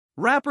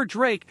Rapper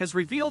Drake has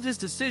revealed his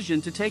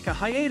decision to take a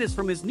hiatus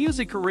from his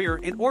music career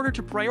in order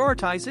to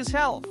prioritize his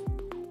health.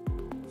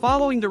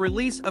 Following the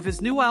release of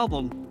his new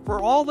album, For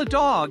All the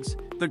Dogs,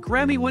 the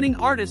Grammy-winning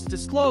artist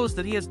disclosed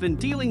that he has been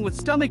dealing with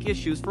stomach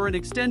issues for an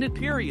extended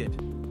period.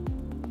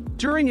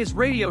 During his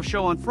radio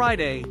show on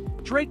Friday,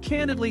 Drake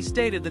candidly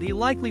stated that he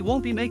likely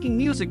won't be making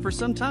music for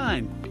some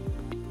time.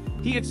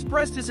 He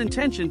expressed his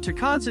intention to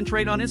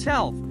concentrate on his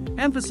health,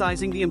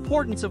 emphasizing the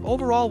importance of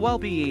overall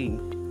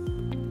well-being.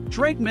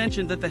 Drake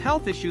mentioned that the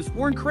health issues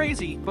weren't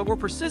crazy but were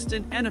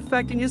persistent and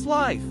affecting his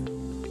life.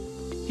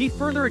 He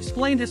further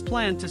explained his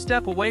plan to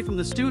step away from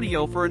the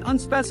studio for an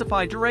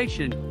unspecified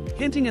duration,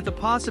 hinting at the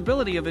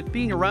possibility of it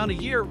being around a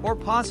year or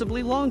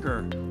possibly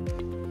longer.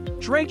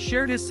 Drake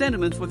shared his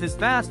sentiments with his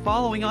vast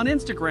following on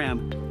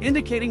Instagram,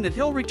 indicating that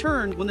he'll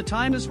return when the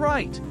time is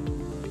right.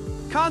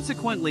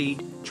 Consequently,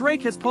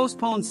 Drake has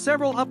postponed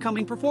several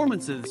upcoming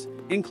performances,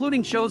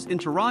 including shows in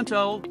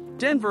Toronto,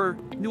 Denver,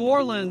 New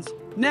Orleans,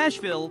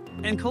 Nashville,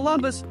 and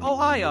Columbus,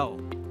 Ohio.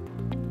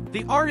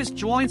 The artist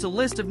joins a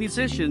list of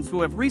musicians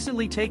who have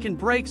recently taken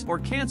breaks or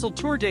canceled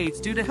tour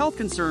dates due to health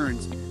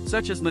concerns,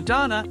 such as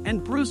Madonna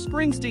and Bruce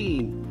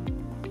Springsteen.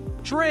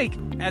 Drake,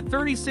 at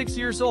 36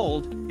 years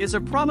old, is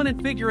a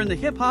prominent figure in the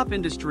hip-hop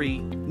industry,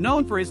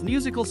 known for his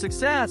musical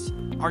success,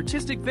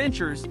 artistic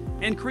ventures,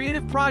 and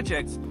creative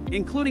projects,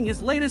 including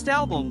his latest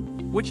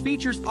album, which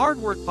features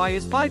artwork by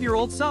his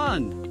 5-year-old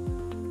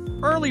son.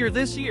 Earlier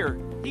this year,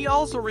 he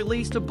also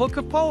released a book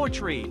of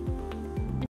poetry,